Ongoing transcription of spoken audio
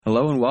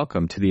Hello and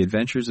welcome to the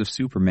Adventures of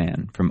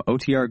Superman from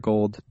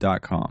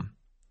OTRGold.com.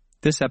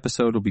 This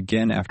episode will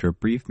begin after a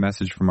brief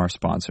message from our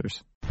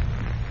sponsors.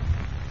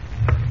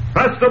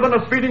 Faster than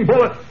a speeding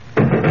bullet.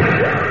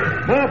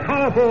 More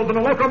powerful than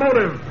a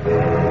locomotive.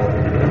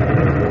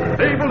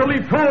 Able to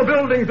leap tall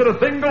buildings at a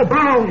single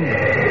bound.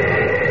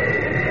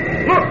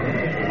 Look!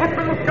 Up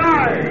in the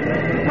sky!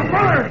 It's a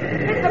bird!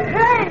 It's a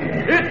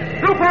plane! It's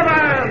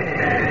Superman!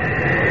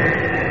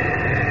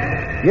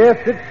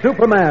 Yes, it's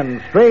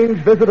Superman, strange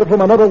visitor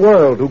from another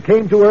world who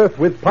came to Earth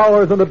with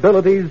powers and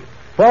abilities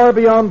far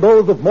beyond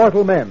those of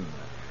mortal men.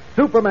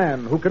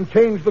 Superman, who can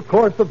change the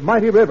course of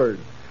mighty rivers,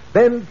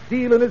 bend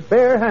steel in his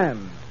bare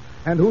hands,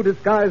 and who,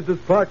 disguised as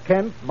Clark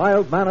Kent,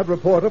 mild-mannered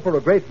reporter for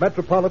a great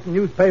metropolitan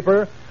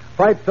newspaper,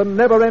 fights a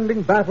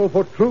never-ending battle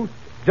for truth,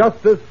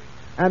 justice,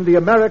 and the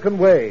American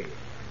way.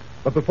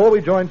 But before we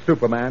join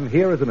Superman,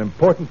 here is an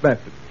important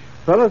message.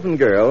 Fellows and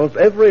girls,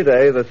 every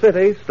day the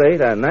city, state,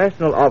 and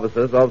national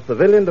offices of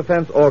civilian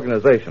defense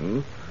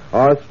organizations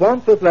are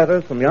swamped with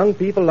letters from young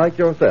people like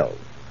yourselves.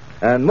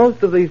 And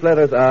most of these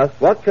letters ask,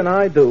 what can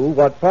I do,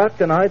 what part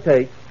can I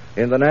take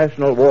in the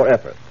national war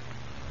effort?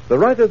 The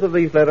writers of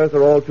these letters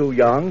are all too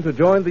young to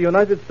join the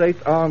United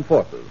States Armed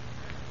Forces,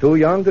 too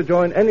young to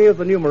join any of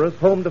the numerous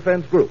home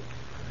defense groups.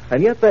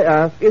 And yet they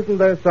ask, isn't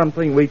there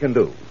something we can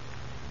do?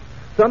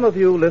 Some of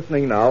you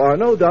listening now are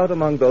no doubt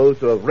among those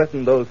who have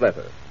written those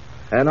letters.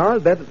 And I'll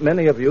bet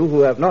many of you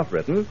who have not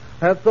written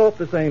have thought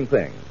the same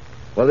thing.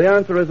 Well, the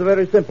answer is a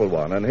very simple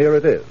one, and here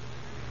it is.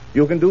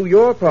 You can do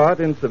your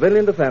part in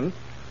civilian defense.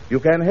 You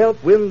can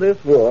help win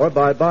this war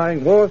by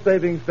buying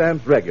war-saving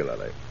stamps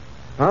regularly.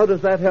 How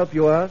does that help,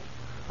 you ask?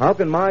 How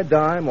can my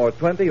dime or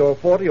 20 or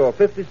 40 or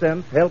 50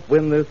 cents help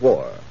win this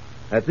war?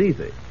 That's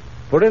easy.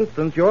 For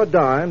instance, your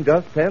dime,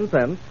 just 10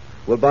 cents,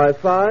 will buy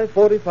 5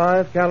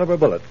 .45 caliber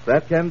bullets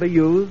that can be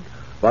used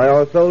by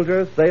our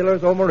soldiers,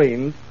 sailors, or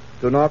Marines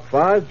to knock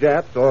 5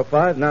 Japs or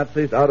 5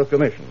 Nazis out of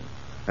commission.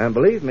 And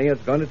believe me,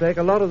 it's going to take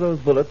a lot of those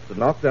bullets to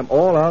knock them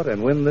all out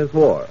and win this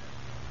war.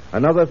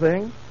 Another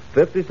thing,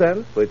 50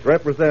 cents, which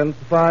represents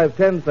 5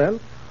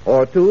 10-cent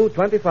or 2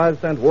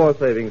 25-cent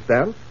war-saving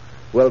stamps,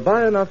 will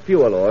buy enough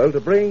fuel oil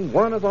to bring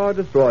one of our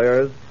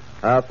destroyers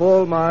a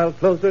full mile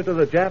closer to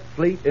the Jap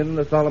fleet in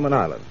the Solomon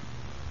Islands.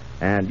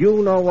 And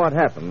you know what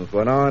happens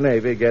when our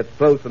Navy gets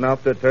close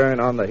enough to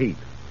turn on the heat.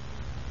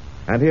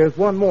 And here's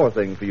one more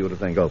thing for you to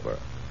think over.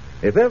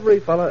 If every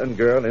fella and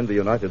girl in the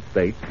United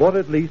States bought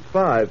at least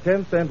 5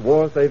 10-cent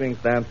war-saving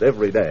stamps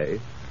every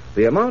day,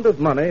 the amount of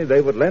money they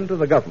would lend to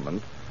the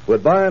government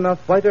would buy enough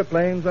fighter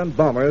planes and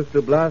bombers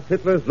to blast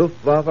Hitler's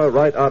Luftwaffe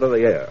right out of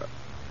the air.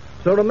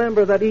 So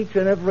remember that each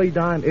and every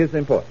dime is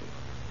important.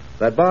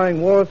 That buying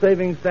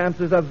war-saving stamps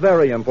is a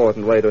very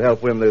important way to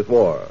help win this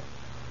war.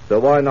 So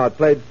why not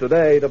pledge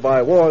today to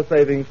buy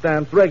war-saving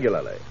stamps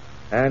regularly?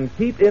 And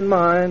keep in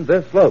mind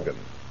this slogan.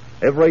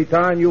 Every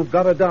time you've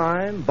got a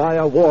dime, buy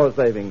a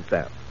war-saving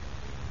stamp.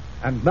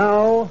 And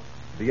now,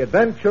 the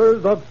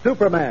adventures of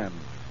Superman.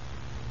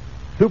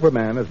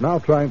 Superman is now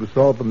trying to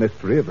solve the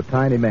mystery of the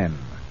Tiny Men.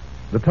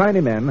 The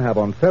Tiny Men have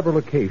on several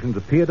occasions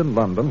appeared in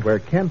London, where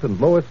Kent and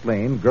Lois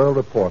Lane, girl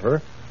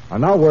reporter, are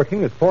now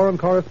working as foreign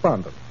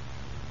correspondents.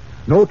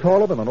 No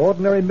taller than an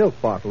ordinary milk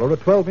bottle or a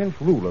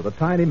 12-inch ruler, the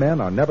Tiny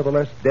Men are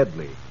nevertheless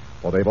deadly,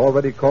 for they've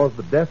already caused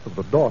the death of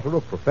the daughter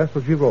of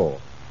Professor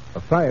Giraud,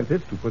 a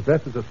scientist who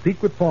possesses a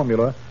secret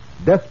formula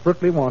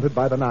desperately wanted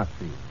by the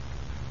Nazis.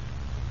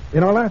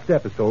 In our last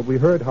episode, we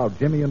heard how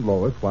Jimmy and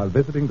Lois, while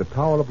visiting the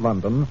Tower of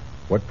London,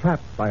 were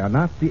trapped by a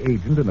Nazi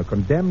agent in a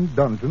condemned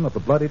dungeon of the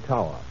Bloody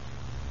Tower.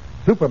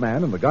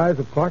 Superman, in the guise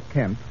of Clark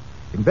Kent,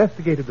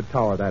 investigated the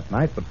tower that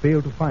night but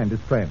failed to find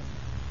his friends.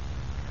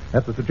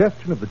 At the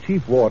suggestion of the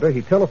chief warder,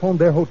 he telephoned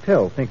their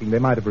hotel, thinking they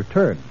might have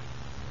returned.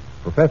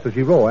 Professor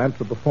Giraud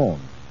answered the phone.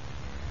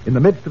 In the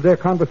midst of their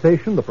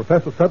conversation, the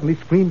professor suddenly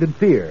screamed in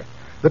fear.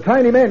 "The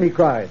Tiny Men," he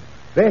cried.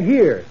 "They're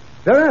here.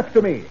 They're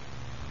after me."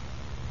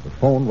 The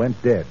phone went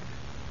dead.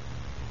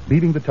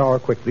 Leaving the tower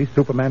quickly,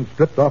 Superman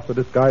stripped off the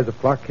disguise of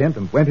Clark Kent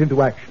and went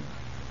into action.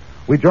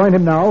 We join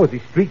him now as he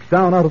streaks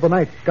down out of the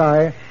night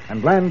sky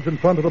and lands in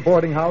front of the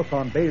boarding house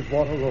on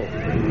Bayswater Road.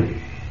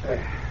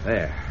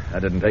 There.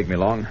 That didn't take me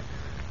long.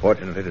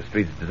 Fortunately, the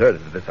street's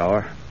deserted at this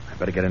hour. I'd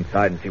better get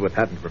inside and see what's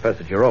happened to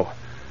Professor Giraud.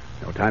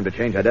 No time to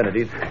change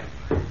identities.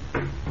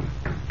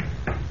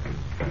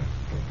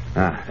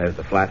 There's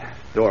the flat.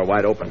 Door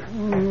wide open.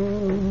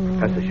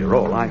 Professor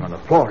Giraud lying on the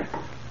floor.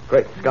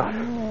 Great Scott.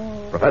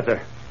 Professor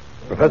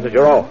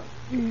Giraud.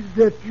 Is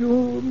that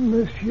you,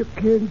 Monsieur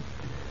Kent?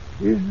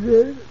 Is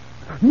that...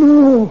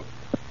 No!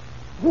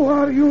 Who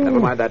are you? Never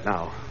mind that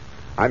now.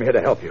 I'm here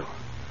to help you.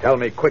 Tell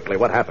me quickly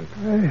what happened.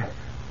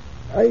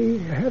 I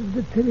had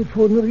the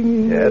telephone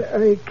ringing. Yes?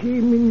 I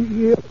came in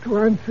here to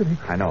answer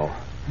it. I know.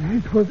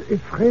 It was a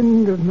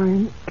friend of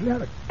mine,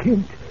 Clark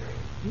Kent.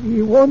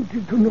 He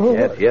wanted to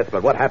know... Yes,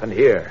 but what happened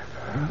here?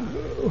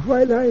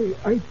 While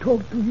I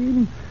talked to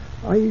him,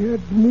 I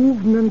heard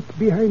movement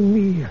behind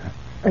me.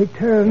 I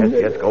turned...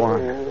 Yes, go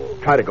on.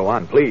 Try to go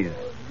on, please.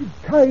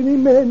 Tiny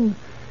men.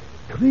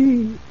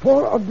 3,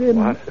 4 of them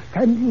What?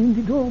 standing in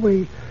the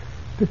doorway.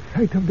 the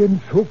sight of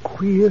them so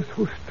queer,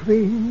 so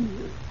strange,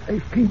 I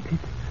fainted.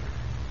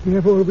 They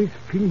have always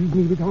filled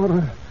me with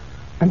horror,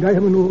 and I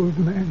am an old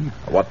man.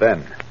 What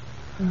then?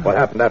 What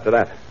happened after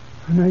that?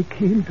 When I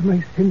came to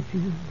my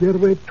senses, there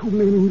were two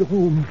men in the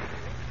room.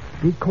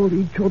 They called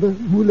each other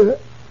Muller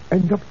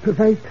and Dr.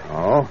 Wright.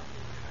 Oh?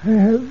 I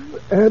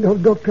have heard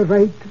of Dr.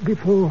 Wright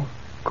before.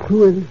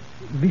 Cruel,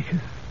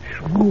 vicious,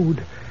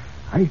 shrewd.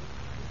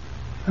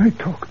 I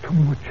talk too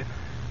much.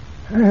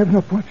 I have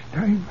not much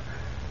time.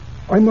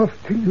 I must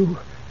tell you.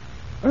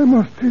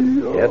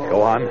 Yes,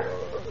 go on.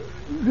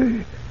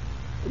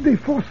 They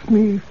forced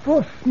me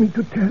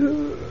to tell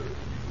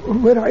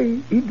where I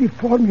hid the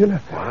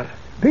formula. What?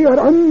 They are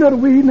on their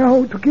way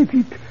now to get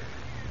it.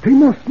 They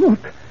must not.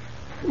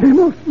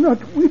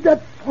 With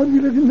that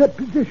formula in their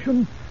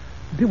possession,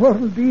 the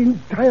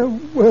entire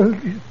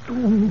world is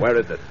doomed. Where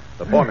is it?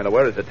 The formula,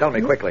 where is it? Tell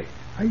me quickly.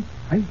 I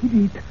hid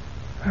it.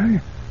 I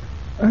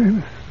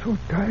am so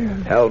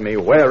tired. Tell me,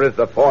 where is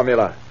the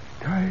formula?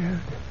 Tired.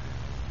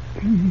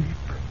 Sleep.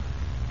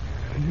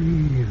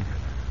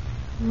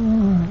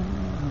 Ah.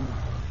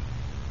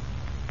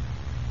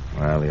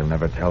 Well, you'll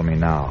never tell me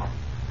now.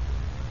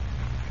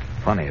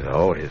 Funny,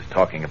 though, his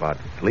talking about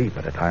sleep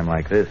at a time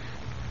like this.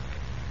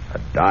 A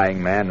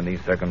dying man in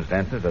these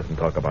circumstances doesn't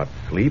talk about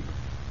sleep.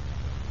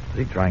 Is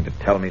he trying to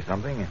tell me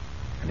something?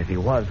 And if he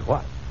was,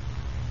 what?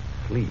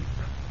 Sleep.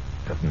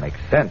 Doesn't make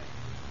sense.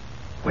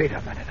 Wait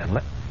a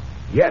minute.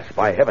 Yes,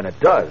 by heaven, it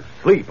does.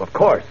 Sleep, of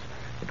course.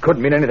 It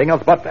couldn't mean anything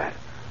else but that.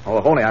 Oh,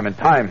 if only I'm in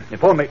time.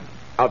 If only...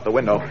 Out the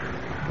window.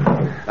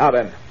 Now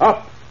then,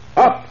 up,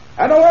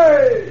 and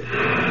away!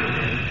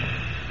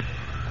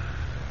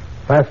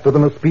 Faster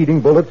than a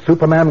speeding bullet,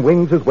 Superman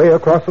wings his way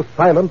across a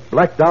silent,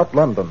 blacked-out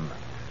London.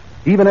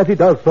 Even as he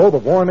does so, the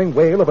warning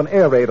wail of an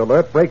air raid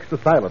alert breaks the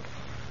silence.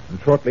 And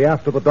shortly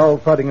after, the dull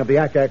thudding of the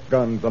ack-ack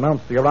guns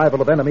announce the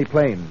arrival of enemy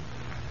planes.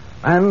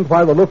 And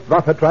while the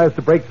Luftwaffe tries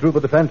to break through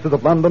the defenses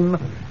of London,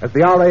 as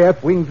the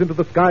RAF wings into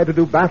the sky to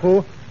do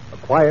battle, a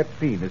quiet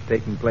scene is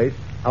taking place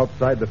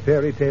outside the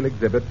fairy tale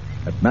exhibit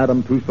at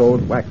Madame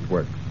Tussauds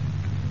Waxworks.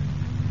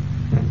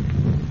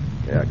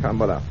 Yeah, come,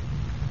 Muller.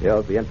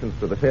 Here's the entrance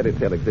to the fairy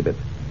tale exhibit.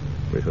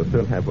 We shall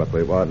soon have what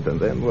we want, and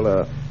then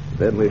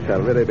we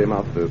shall really be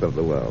masters of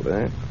the world,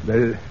 eh?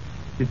 Well,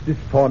 is this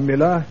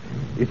formula,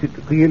 is it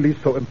really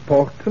so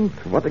important?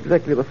 What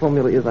exactly the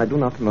formula is, I do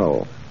not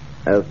know.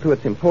 As to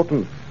its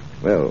importance,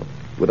 well,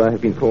 would I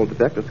have been called to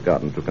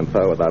Berchtesgaden to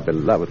confer with our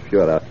beloved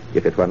Führer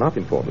if it were not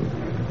important?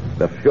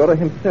 The Führer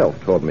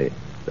himself told me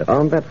that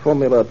on that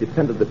formula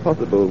depended the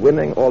possible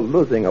winning or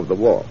losing of the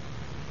war.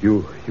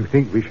 You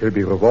think we shall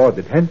be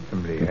rewarded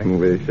handsomely, eh?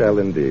 We shall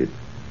indeed.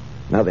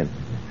 Now then,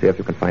 see if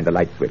you can find a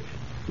light switch.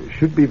 There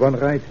should be one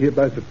right here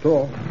by the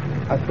door.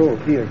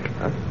 Here.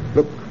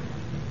 Look,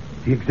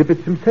 the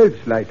exhibits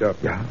themselves light up.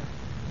 Yeah.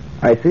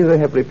 I see they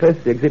have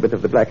replaced the exhibit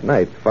of the Black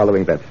Knight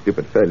following that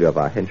stupid failure of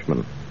our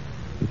henchmen.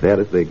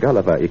 There is the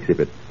Gulliver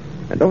exhibit.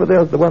 And over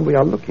there is the one we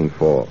are looking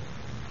for.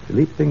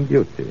 Sleeping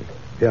Beauty.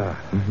 Yeah.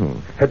 Mm-hmm.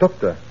 Herr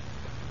Doctor,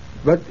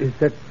 what is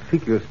that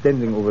figure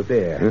standing over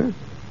there? Huh?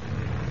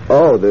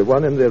 Oh, the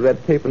one in the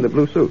red cape and the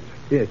blue suit.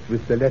 Yes,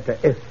 with the letter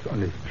S on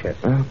his chest.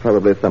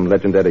 Probably some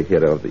legendary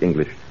hero of the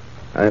English.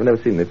 I have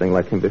never seen anything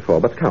like him before.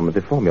 But come,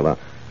 the formula.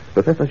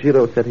 Professor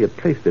Giraud said he had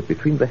placed it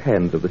between the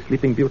hands of the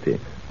Sleeping Beauty.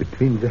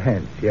 Between the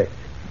hands, yes.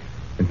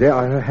 And there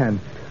are her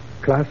hands,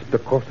 clasped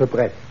across her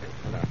breast.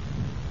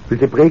 Will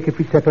they break if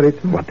we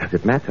separate them? What does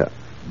it matter?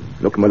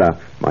 Look, Muller,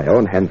 my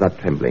own hands are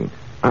trembling.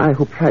 I,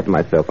 who pride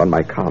myself on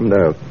my calm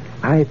nerve,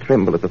 I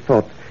tremble at the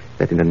thought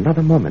that in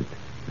another moment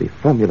the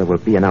formula will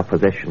be in our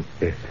possession.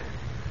 Yes.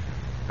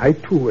 I,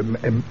 too,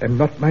 am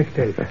not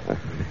myself.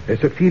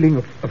 There's a feeling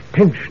of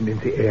tension in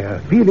the air.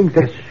 Feeling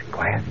that...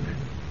 Quiet.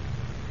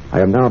 I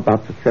am now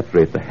about to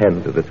separate the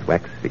hands of this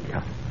wax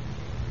figure.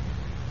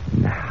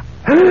 Now.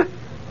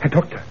 Herr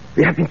Doctor.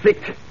 We have been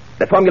tricked.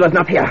 The formula's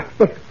not here.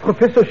 But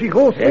Professor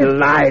Giraud said... He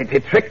lied. He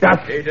tricked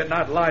us. He did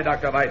not lie,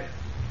 Dr. White.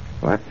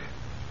 What?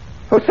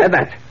 Who said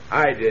that?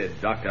 I did,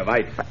 Dr.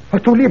 White. Oh,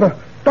 du lieber.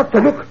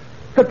 Doctor, look.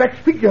 The wax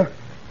figure.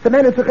 The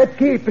man in the red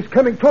cape is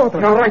coming toward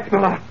us. You're right,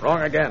 Muller.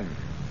 Wrong again.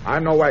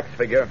 I'm no wax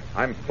figure.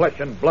 I'm flesh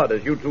and blood,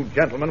 as you two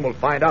gentlemen will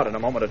find out in a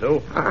moment or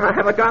two. I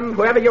have a gun,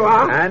 whoever you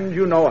are. And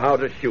you know how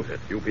to shoot it.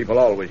 You people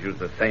always use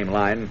the same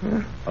line.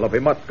 Well, if we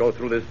must go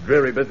through this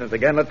dreary business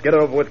again, let's get it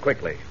over with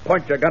quickly.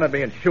 Point your gun at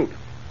me and shoot.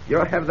 You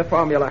have the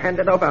formula. Hand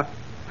it over.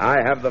 I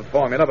have the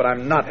formula, but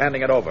I'm not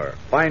handing it over.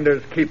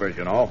 Finders keepers,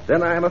 you know.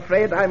 Then I am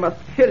afraid I must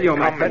kill you,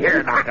 Come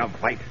here, Dr.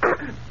 White.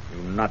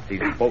 You Nazi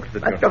folks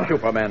that you're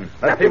Supermen.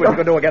 Let's see what you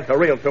can do against a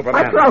real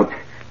Superman. My throat.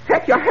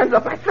 Take your hands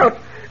off my throat.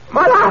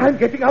 Muller! I'm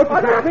getting out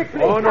of here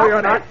quickly. Oh, no,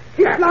 you're not.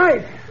 He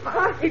flies.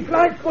 He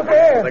flies through the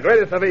air. The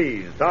greatest of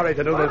ease. Sorry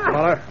to do this,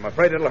 Muller. I'm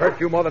afraid it'll hurt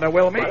you more than it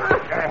will me.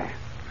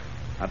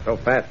 Not so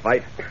fast,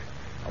 Fight.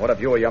 What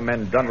have you or your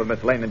men done with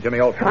Miss Lane and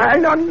Jimmy Olsen? I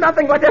know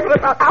nothing whatever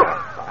about...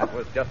 That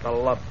was just a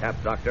love tap,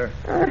 Doctor.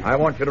 I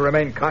want you to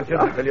remain conscious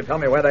until you tell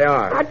me where they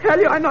are. I tell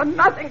you, I know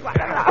nothing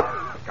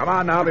whatever. Come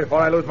on now, before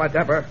I lose my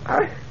temper.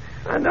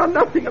 I know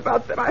nothing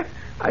about them.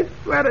 I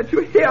swear it. You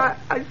hear?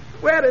 I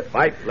swear it.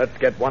 Fight, let's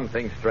get one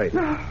thing straight.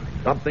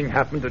 Something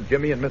happened to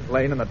Jimmy and Miss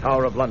Lane in the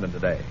Tower of London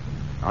today.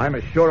 I'm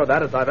as sure of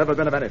that as I've ever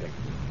been of anything.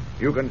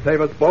 You can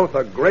save us both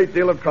a great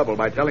deal of trouble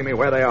by telling me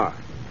where they are.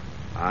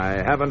 I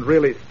haven't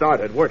really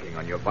started working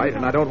on your fight,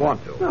 and I don't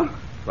want to. No.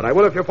 But I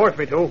will if you force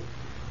me to.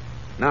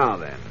 Now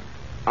then,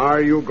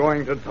 are you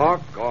going to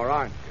talk or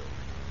aren't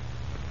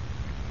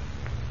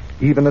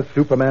you? Even as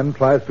Superman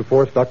tries to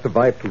force Dr.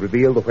 Veidt to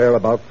reveal the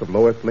whereabouts of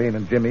Lois Lane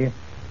and Jimmy,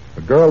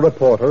 the girl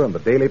reporter and the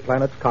Daily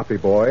Planet's copy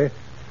boy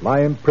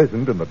lie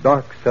imprisoned in the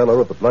dark cellar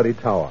of the Bloody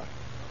Tower.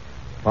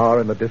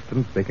 Far in the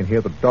distance, they can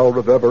hear the dull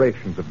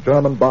reverberations of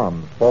German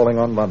bombs falling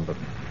on London.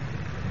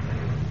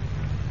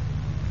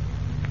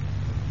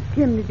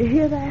 Jim, did you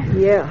hear that?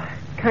 Yeah,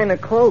 kind of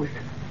close.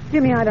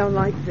 Jimmy, I don't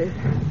like this.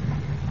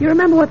 You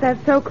remember what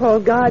that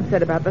so-called guard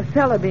said about the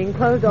cellar being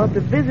closed off to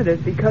visitors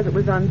because it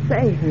was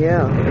unsafe?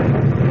 Yeah.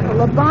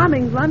 Well, the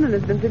bombings London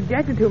has been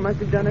subjected to must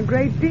have done a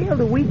great deal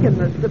to weaken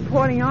the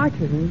supporting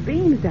arches and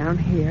beams down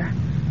here.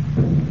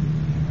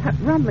 That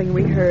rumbling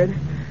we heard,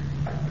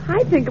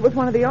 I think it was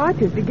one of the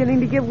arches beginning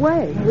to give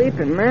way.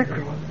 Leaping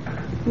mackerel.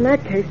 In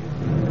that case,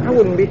 I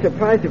wouldn't be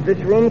surprised if this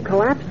room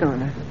collapsed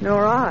on us.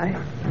 Nor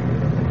I.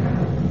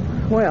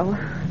 Well,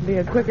 it'd be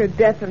a quicker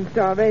death than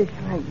starvation.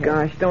 Oh,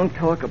 gosh, don't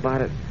talk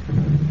about it.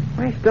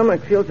 My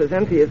stomach feels as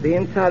empty as the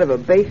inside of a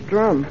bass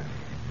drum.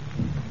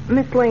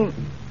 Miss Lane,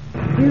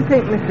 do you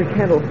think Mr.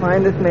 Kent will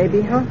find us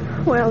maybe, huh?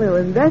 Well, he'll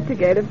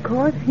investigate, of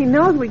course. He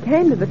knows we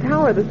came to the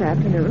tower this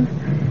afternoon.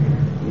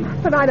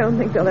 But I don't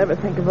think they'll ever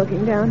think of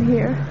looking down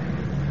here.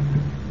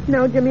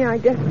 No, Jimmy, I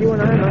guess you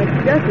and I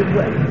might just as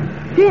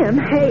well. Jim,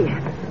 hey,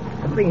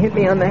 something hit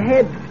me on the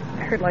head.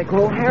 I heard like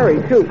old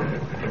Harry, too.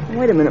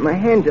 Wait a minute, my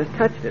hand just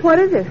touched it. What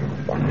is it?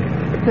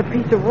 It's a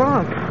piece of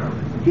rock.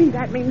 Gee,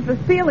 that means the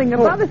ceiling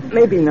above us.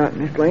 Maybe not,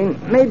 Miss Lane.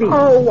 Maybe.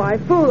 Oh, why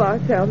fool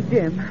ourselves,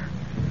 Jim?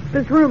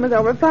 This room is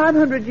over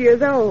 500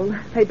 years old.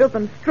 They built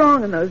them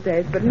strong in those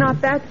days, but not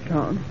that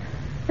strong.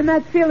 And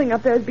that ceiling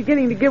up there is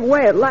beginning to give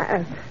way at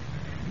last.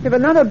 If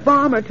another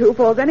bomb or two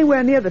falls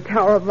anywhere near the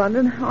Tower of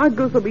London, our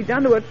goose will be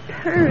done to a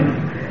turn.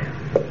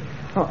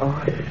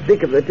 Uh-oh.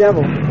 Speak of the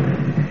devil.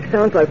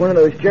 Sounds like one of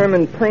those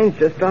German planes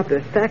just dropped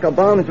a stack of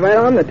bombs right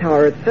on the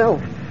tower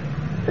itself.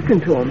 Listen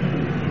to them.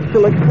 It's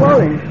still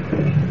exploding.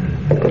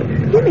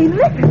 Jimmy,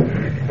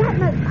 listen. That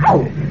must...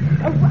 Oh!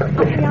 A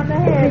rock hit me on the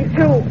head. Me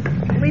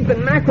too.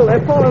 Leaping mackerel,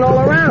 they're falling all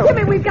around.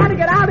 Jimmy, we've got to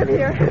get out of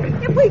here.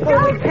 If we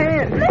don't... we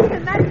can't.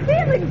 Listen, that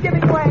ceiling's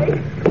giving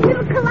way.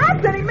 It'll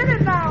collapse any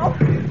minute now.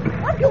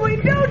 What can we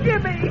do,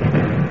 Jimmy?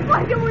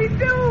 What can we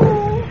do?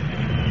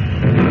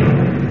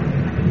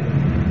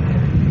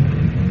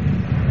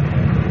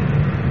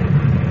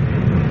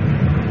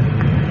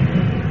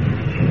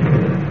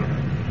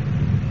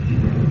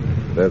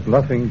 There's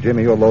nothing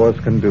Jimmy or Lois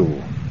can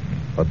do.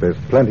 But there's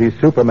plenty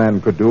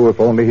Superman could do if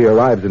only he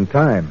arrives in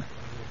time.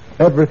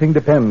 Everything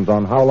depends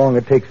on how long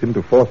it takes him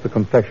to force the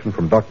confession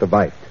from Dr.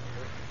 Veidt.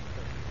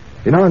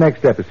 In our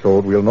next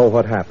episode, we'll know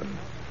what happened.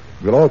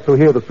 We'll also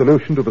hear the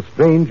solution to the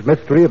strange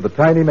mystery of the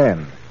tiny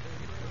men.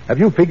 Have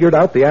you figured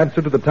out the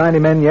answer to the tiny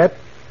men yet?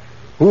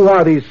 Who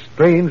are these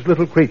strange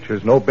little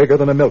creatures no bigger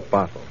than a milk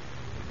bottle?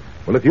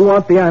 Well, if you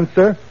want the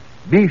answer,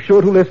 be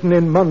sure to listen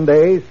in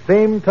Monday,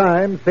 same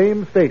time,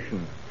 same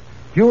station.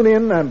 Tune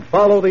in and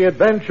follow the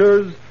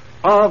adventures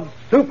of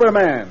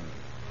Superman.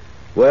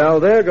 Well,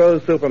 there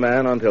goes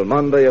Superman until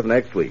Monday of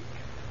next week.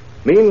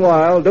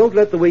 Meanwhile, don't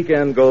let the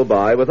weekend go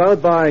by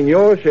without buying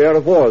your share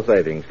of war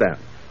saving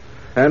stamps.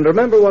 And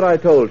remember what I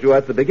told you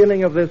at the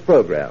beginning of this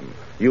program,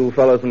 you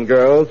fellows and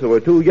girls who are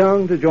too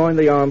young to join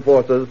the armed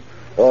forces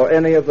or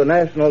any of the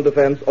national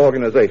defense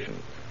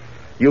organizations.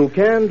 You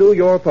can do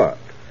your part.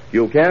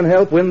 You can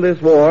help win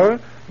this war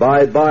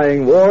by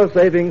buying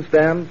war-saving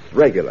stamps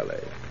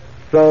regularly.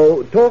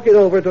 So talk it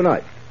over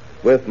tonight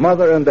with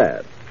Mother and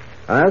Dad.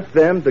 Ask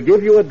them to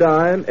give you a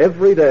dime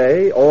every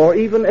day or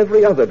even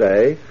every other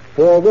day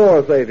for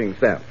war-saving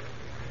stamps.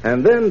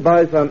 And then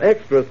buy some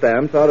extra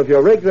stamps out of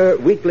your regular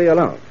weekly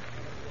allowance.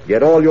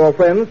 Get all your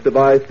friends to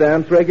buy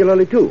stamps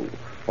regularly, too.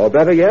 Or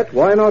better yet,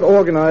 why not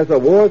organize a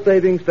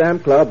war-saving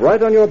stamp club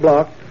right on your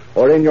block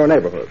or in your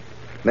neighborhood?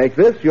 Make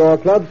this your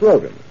club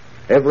slogan.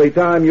 Every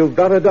time you've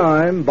got a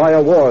dime, buy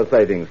a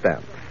war-saving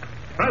stamp.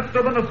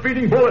 Faster than a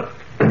speeding bullet.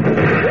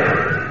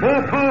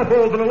 More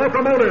powerful than a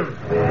locomotive.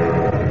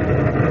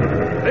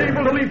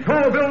 Able to leap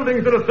tall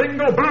buildings at a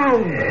single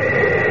bound.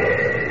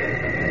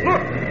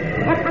 Look!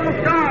 Up in the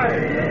sky!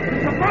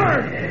 It's a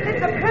bird!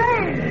 It's a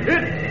plane!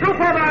 It's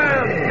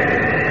Superman!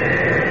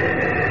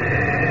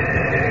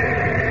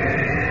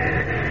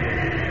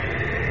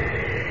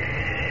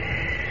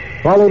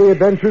 Follow the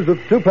adventures of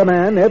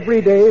Superman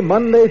every day,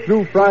 Monday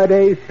through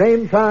Friday,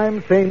 same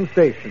time, same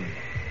station.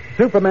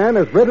 Superman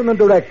is written and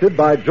directed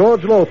by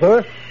George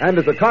Lothar and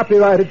is a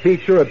copyrighted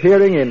feature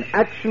appearing in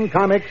Action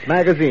Comics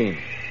magazine.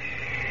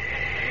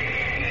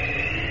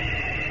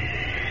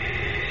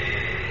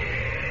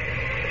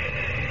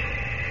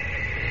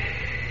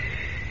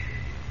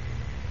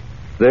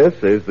 This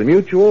is the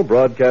Mutual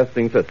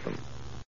Broadcasting System.